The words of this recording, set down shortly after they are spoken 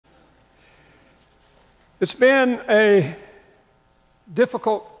It's been a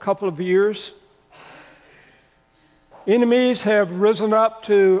difficult couple of years. Enemies have risen up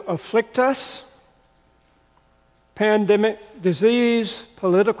to afflict us. Pandemic, disease,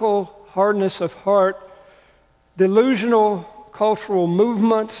 political hardness of heart, delusional cultural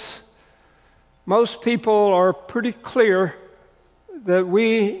movements. Most people are pretty clear that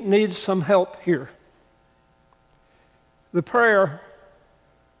we need some help here. The prayer,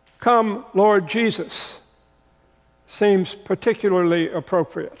 "Come, Lord Jesus," seems particularly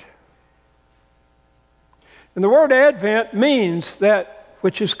appropriate. And the word Advent means that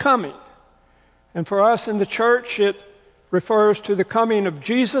which is coming. And for us in the church, it refers to the coming of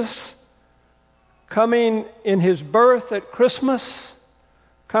Jesus, coming in his birth at Christmas,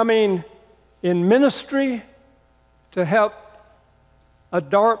 coming in ministry to help a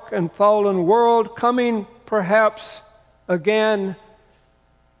dark and fallen world, coming perhaps again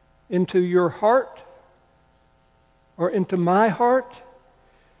into your heart or into my heart,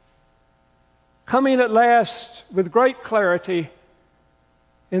 coming at last with great clarity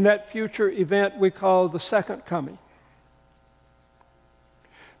in that future event we call the second coming.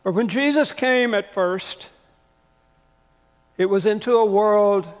 But when Jesus came at first, it was into a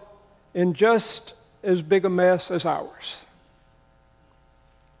world in just as big a mess as ours.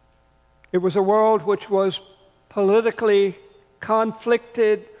 It was a world which was politically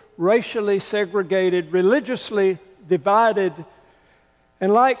conflicted, racially segregated, religiously divided,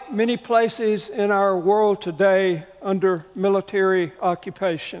 and like many places in our world today, under military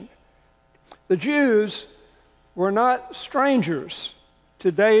occupation. The Jews were not strangers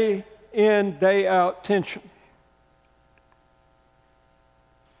to day in, day out tension.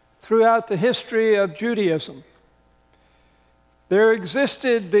 Throughout the history of Judaism, there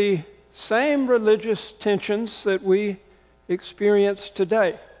existed the same religious tensions that we experience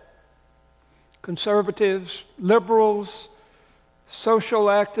today. Conservatives, liberals, social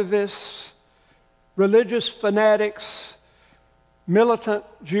activists, religious fanatics, militant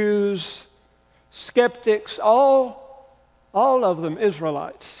Jews, skeptics, all of them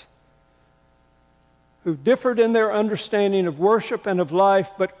Israelites, who differed in their understanding of worship and of life,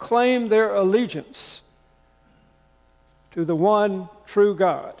 but claimed their allegiance to the one true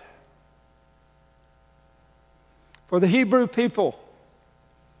God. For the Hebrew people,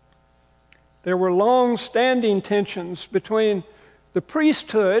 there were long-standing tensions between the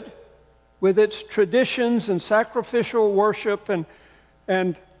priesthood, with its traditions and sacrificial worship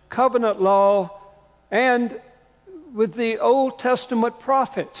and covenant law, and with the Old Testament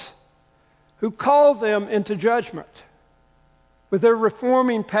prophets, who called them into judgment with their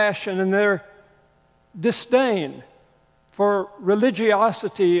reforming passion and their disdain for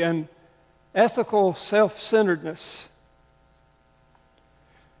religiosity and ethical self-centeredness.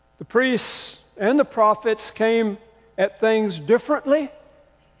 The priests and the prophets came at things differently,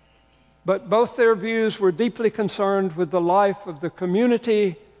 but both their views were deeply concerned with the life of the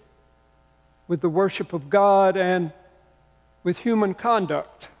community, with the worship of God, and with human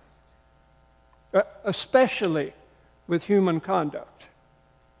conduct, especially with human conduct.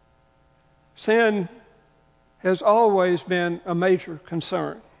 Sin has always been a major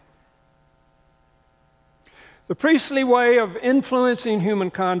concern. The priestly way of influencing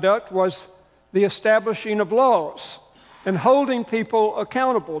human conduct was the establishing of laws and holding people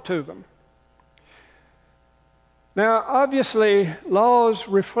accountable to them. Now, obviously, laws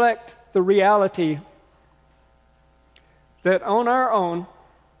reflect the reality that on our own,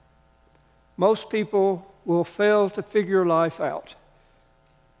 most people will fail to figure life out,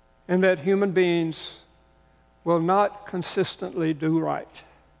 and that human beings will not consistently do right.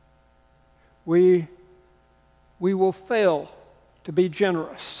 We will fail to be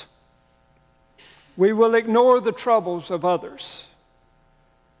generous. We will ignore the troubles of others.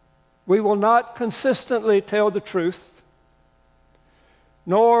 We will not consistently tell the truth,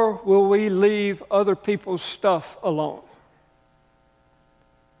 nor will we leave other people's stuff alone.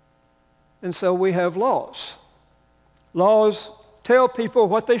 And so we have laws. Laws tell people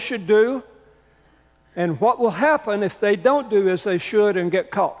what they should do and what will happen if they don't do as they should and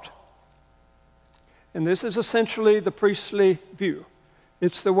get caught. And this is essentially the priestly view.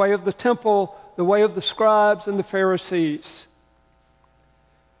 It's the way of the temple, the way of the scribes and the Pharisees.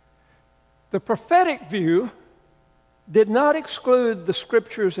 The prophetic view did not exclude the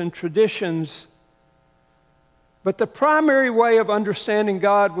scriptures and traditions, but the primary way of understanding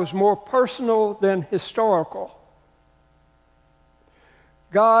God was more personal than historical.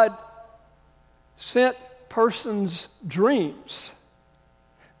 God sent persons dreams.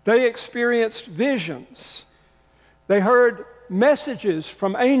 They experienced visions. They heard messages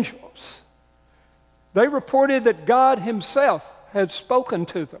from angels. They reported that God Himself had spoken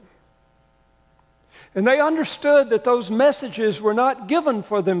to them. And they understood that those messages were not given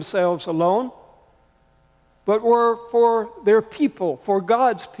for themselves alone, but were for their people, for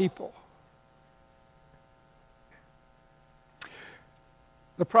God's people.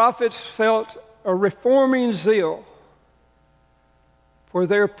 The prophets felt a reforming zeal for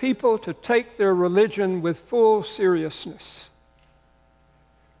their people to take their religion with full seriousness.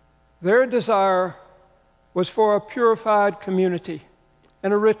 Their desire was for a purified community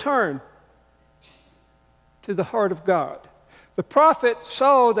and a return to the heart of God. The prophet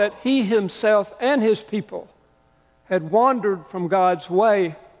saw that he himself and his people had wandered from God's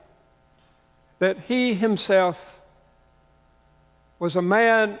way, that he himself was a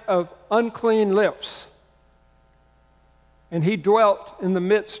man of unclean lips, and he dwelt in the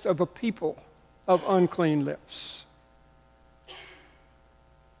midst of a people of unclean lips.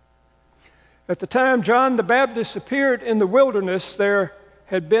 At the time John the Baptist appeared in the wilderness, there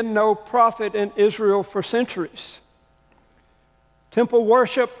had been no prophet in Israel for centuries. Temple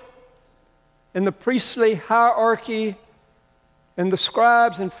worship and the priestly hierarchy and the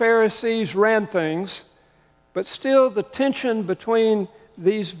scribes and Pharisees ran things, but still the tension between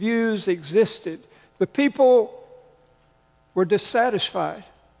these views existed. The people were dissatisfied.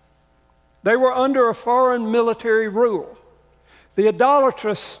 They were under a foreign military rule. The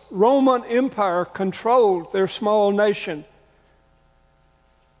idolatrous Roman Empire controlled their small nation.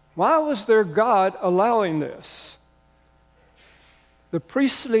 Why was their God allowing this? The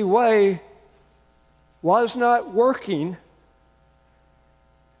priestly way was not working,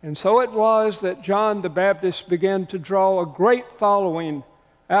 and so it was that John the Baptist began to draw a great following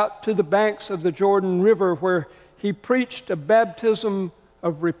out to the banks of the Jordan River, where he preached a baptism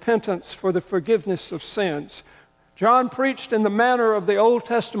of repentance for the forgiveness of sins. John preached in the manner of the Old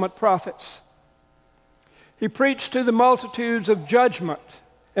Testament prophets. He preached to the multitudes of judgment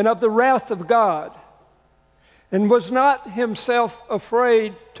and of the wrath of God, and was not himself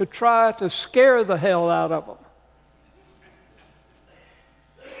afraid to try to scare the hell out of them.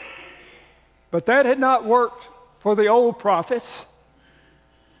 But that had not worked for the old prophets,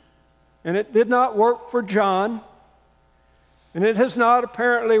 and it did not work for John, and it has not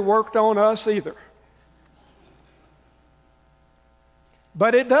apparently worked on us either.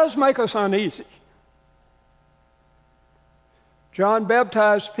 But it does make us uneasy. John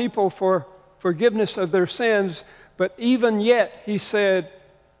baptized people for forgiveness of their sins, but even yet he said,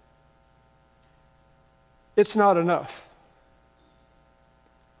 it's not enough.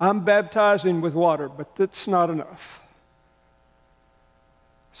 I'm baptizing with water, but that's not enough.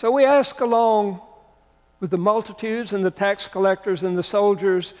 So we ask, along with the multitudes and the tax collectors and the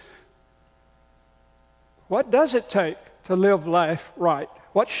soldiers, what does it take to live life right?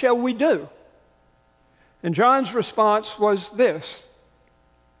 What shall we do? And John's response was this: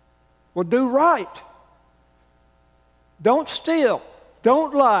 well, do right. Don't steal.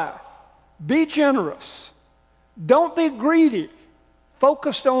 Don't lie. Be generous. Don't be greedy,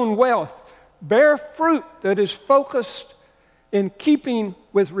 focused on wealth. Bear fruit that is focused in keeping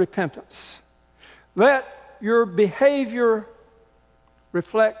with repentance. Let your behavior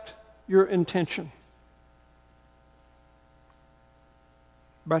reflect your intention.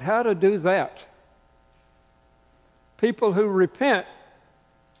 But how to do that? People who repent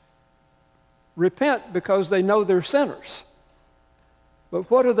because they know they're sinners.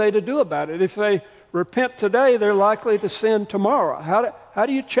 But what are they to do about it? If they repent today, they're likely to sin tomorrow. How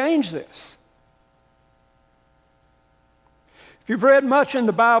do you change this? If you've read much in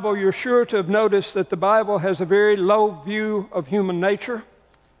the Bible, you're sure to have noticed that the Bible has a very low view of human nature.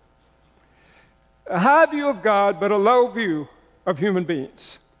 A high view of God, but a low view of human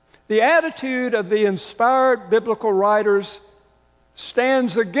beings. The attitude of the inspired biblical writers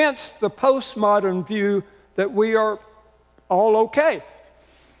stands against the postmodern view that we are all okay.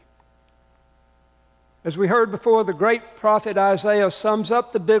 As we heard before, the great prophet Isaiah sums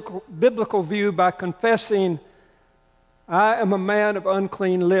up the biblical view by confessing, I am a man of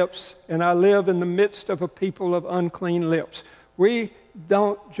unclean lips, and I live in the midst of a people of unclean lips. We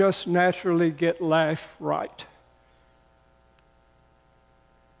don't just naturally get life right.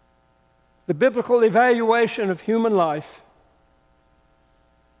 The biblical evaluation of human life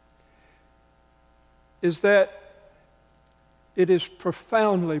is that it is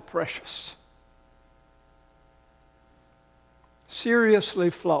profoundly precious, seriously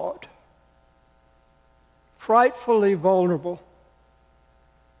flawed, frightfully vulnerable,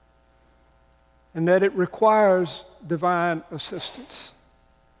 and that it requires divine assistance.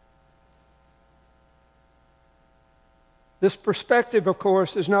 This perspective, of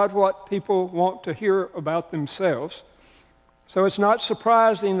course, is not what people want to hear about themselves. So it's not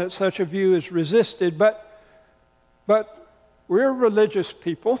surprising that such a view is resisted, but we're religious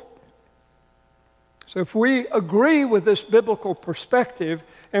people. So if we agree with this biblical perspective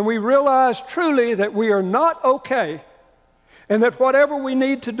and we realize truly that we are not okay and that whatever we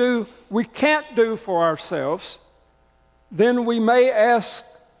need to do, we can't do for ourselves, then we may ask,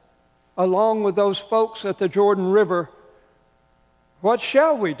 along with those folks at the Jordan River, what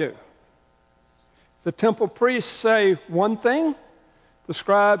shall we do? The temple priests say one thing, the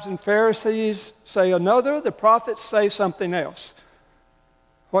scribes and Pharisees say another, the prophets say something else.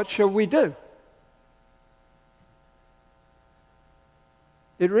 What shall we do?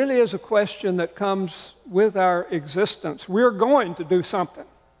 It really is a question that comes with our existence. We're going to do something.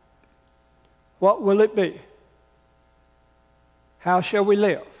 What will it be? How shall we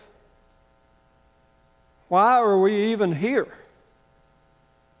live? Why are we even here?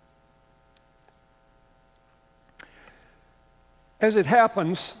 As it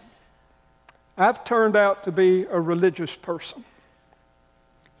happens, I've turned out to be a religious person.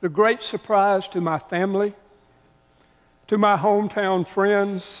 The great surprise to my family, to my hometown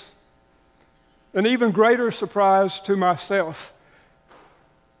friends, an even greater surprise to myself.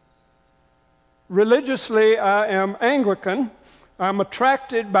 Religiously, I am Anglican. I'm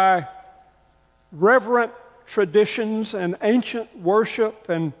attracted by reverent traditions and ancient worship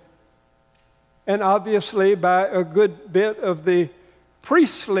and obviously by a good bit of the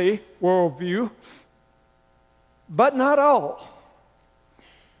priestly worldview, but not all.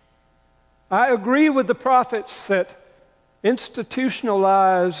 I agree with the prophets that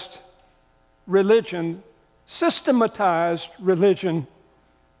institutionalized religion, systematized religion,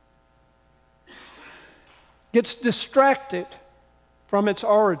 gets distracted from its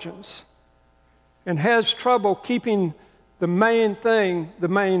origins and has trouble keeping the main thing the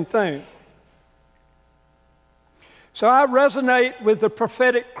main thing. So I resonate with the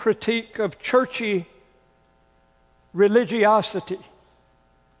prophetic critique of churchy religiosity.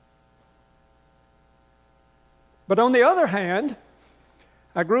 But on the other hand,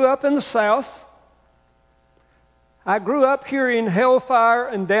 I grew up in the South. I grew up hearing hellfire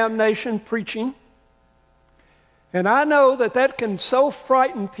and damnation preaching. And I know that that can so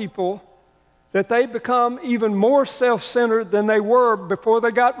frighten people that they become even more self-centered than they were before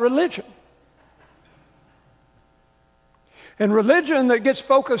they got religion. And religion that gets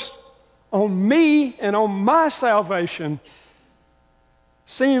focused on me and on my salvation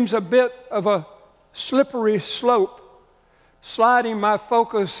seems a bit of a slippery slope, sliding my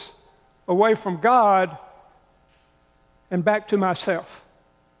focus away from God and back to myself.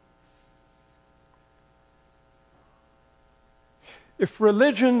 If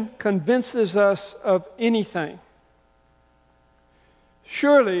religion convinces us of anything,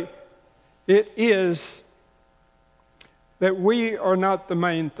 surely it is that we are not the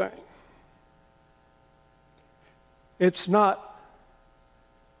main thing. It's not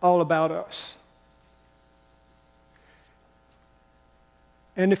all about us.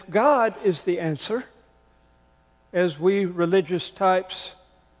 And if God is the answer, as we religious types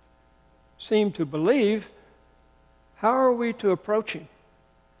seem to believe, how are we to approach Him?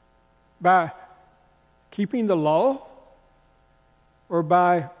 By keeping the law? Or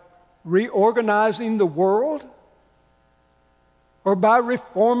by reorganizing the world? Or by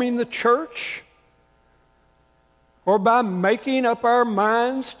reforming the church? Or by making up our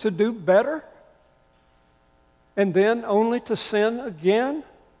minds to do better? And then only to sin again?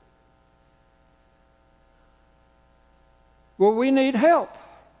 Well, we need help.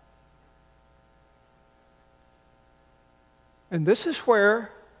 And this is where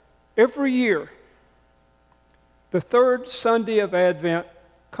every year the third Sunday of Advent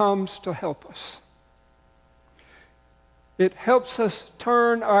comes to help us. It helps us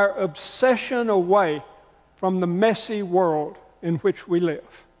turn our obsession away from the messy world in which we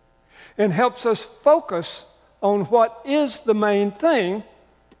live and helps us focus on what is the main thing,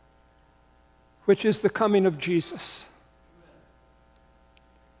 which is the coming of Jesus.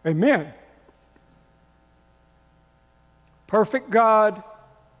 Amen. Perfect God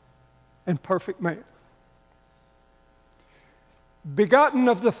and perfect man. Begotten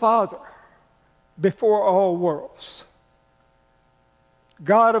of the Father before all worlds.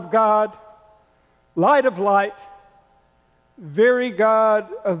 God of God, light of light, very God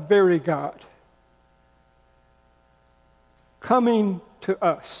of very God, coming to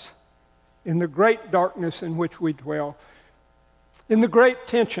us in the great darkness in which we dwell, in the great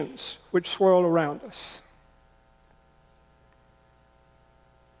tensions which swirl around us.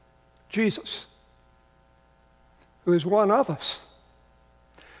 Jesus, who is one of us.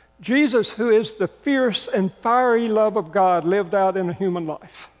 Jesus, who is the fierce and fiery love of God lived out in a human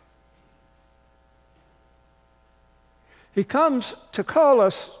life. He comes to call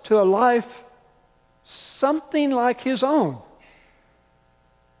us to a life something like his own.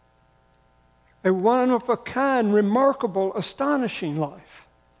 A one-of-a-kind, remarkable, astonishing life.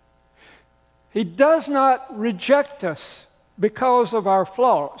 He does not reject us because of our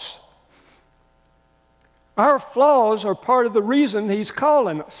flaws. Our flaws are part of the reason he's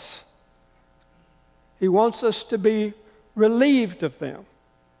calling us. He wants us to be relieved of them.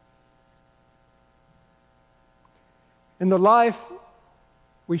 And the life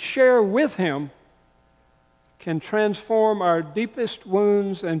we share with him can transform our deepest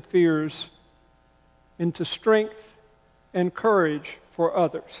wounds and fears into strength and courage for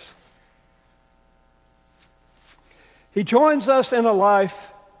others. He joins us in a life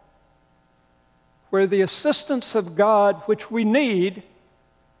where the assistance of God, which we need,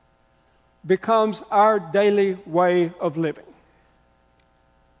 becomes our daily way of living.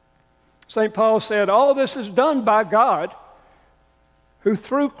 St. Paul said, all this is done by God, who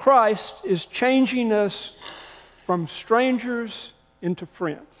through Christ is changing us from strangers into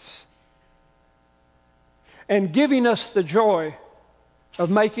friends and giving us the joy of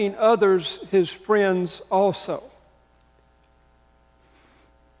making others his friends also.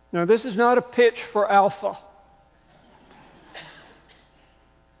 Now, this is not a pitch for Alpha.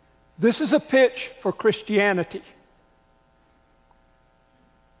 This is a pitch for Christianity.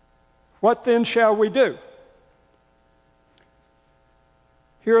 What then shall we do?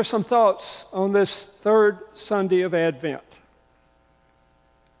 Here are some thoughts on this third Sunday of Advent.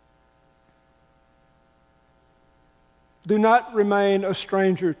 Do not remain a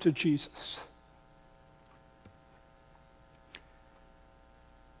stranger to Jesus.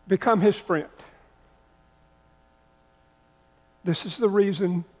 Become his friend. This is the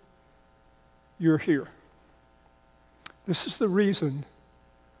reason you're here. This is the reason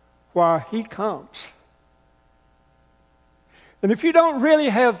why he comes. And if you don't really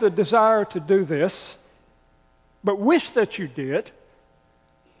have the desire to do this, but wish that you did,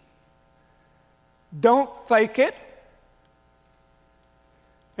 don't fake it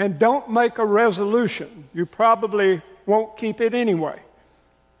and don't make a resolution. You probably won't keep it anyway.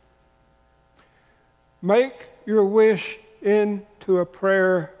 Make your wish into a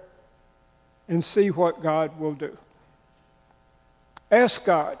prayer and see what God will do. Ask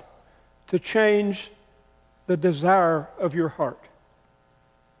God to change the desire of your heart,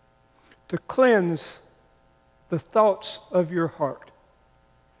 to cleanse the thoughts of your heart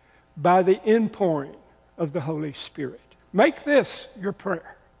by the inpouring of the Holy Spirit. Make this your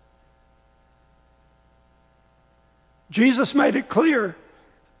prayer. Jesus made it clear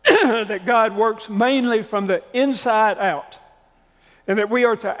that God works mainly from the inside out, and that we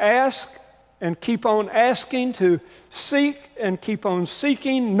are to ask and keep on asking, to seek and keep on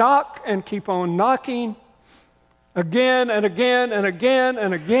seeking, knock and keep on knocking, again and again and again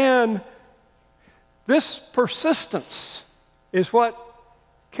and again. This persistence is what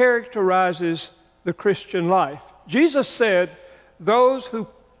characterizes the Christian life. Jesus said, those who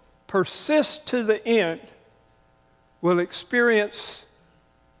persist to the end will experience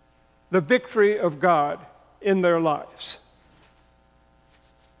the victory of God in their lives.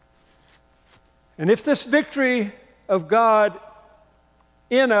 And if this victory of God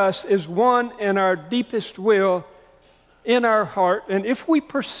in us is won in our deepest will, in our heart, and if we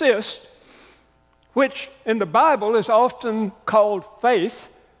persist, which in the Bible is often called faith,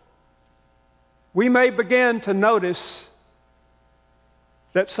 we may begin to notice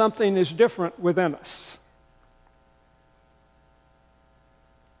that something is different within us.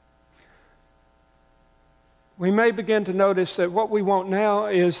 We may begin to notice that what we want now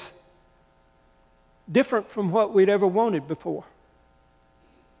is different from what we'd ever wanted before.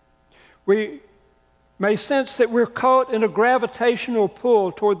 We may sense that we're caught in a gravitational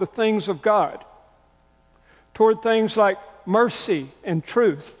pull toward the things of God, toward things like mercy and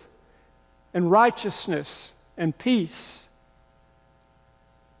truth and righteousness and peace.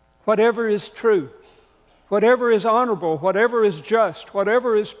 Whatever is true, whatever is honorable, whatever is just,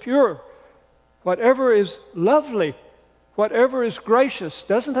 whatever is pure, whatever is lovely, whatever is gracious.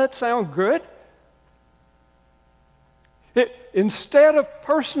 Doesn't that sound good? Instead of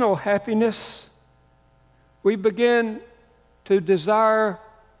personal happiness, we begin to desire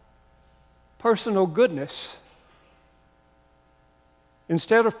personal goodness.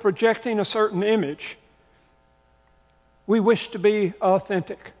 Instead of projecting a certain image, we wish to be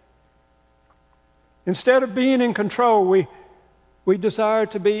authentic. Instead of being in control, we desire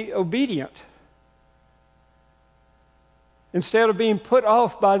to be obedient. Instead of being put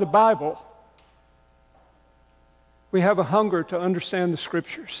off by the Bible, we have a hunger to understand the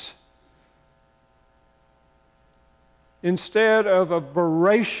Scriptures. Instead of a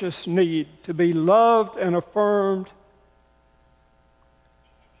voracious need to be loved and affirmed,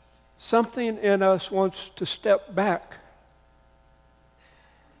 something in us wants to step back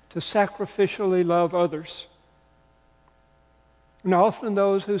to sacrificially love others. And often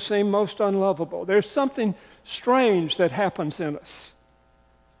those who seem most unlovable. There's something strange that happens in us.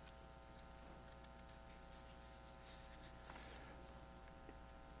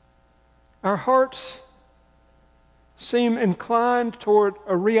 Our hearts seem inclined toward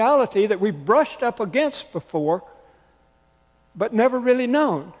a reality that we brushed up against before, but never really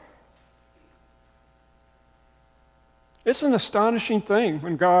known. It's an astonishing thing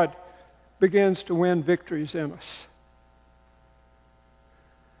when God begins to win victories in us.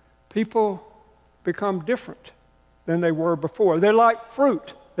 People become different than they were before. They're like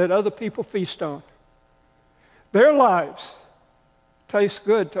fruit that other people feast on. Their lives taste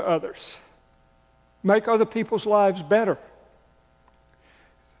good to others, make other people's lives better.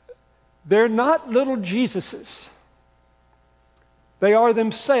 They're not little Jesuses. They are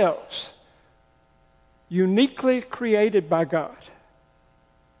themselves uniquely created by God,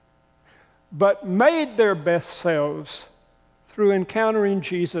 but made their best selves through encountering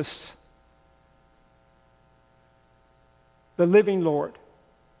Jesus, the living Lord,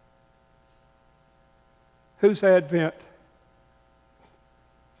 whose advent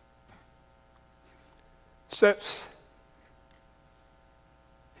sets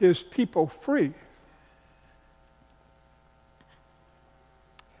his people free.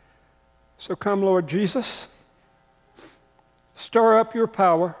 So come, Lord Jesus, stir up your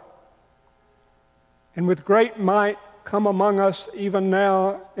power, and with great might come among us even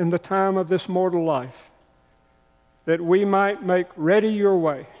now in the time of this mortal life, that we might make ready your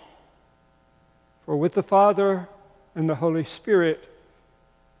way. For with the Father and the Holy Spirit,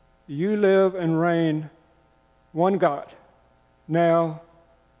 you live and reign, one God, now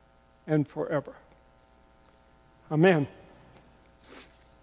and forever. Amen.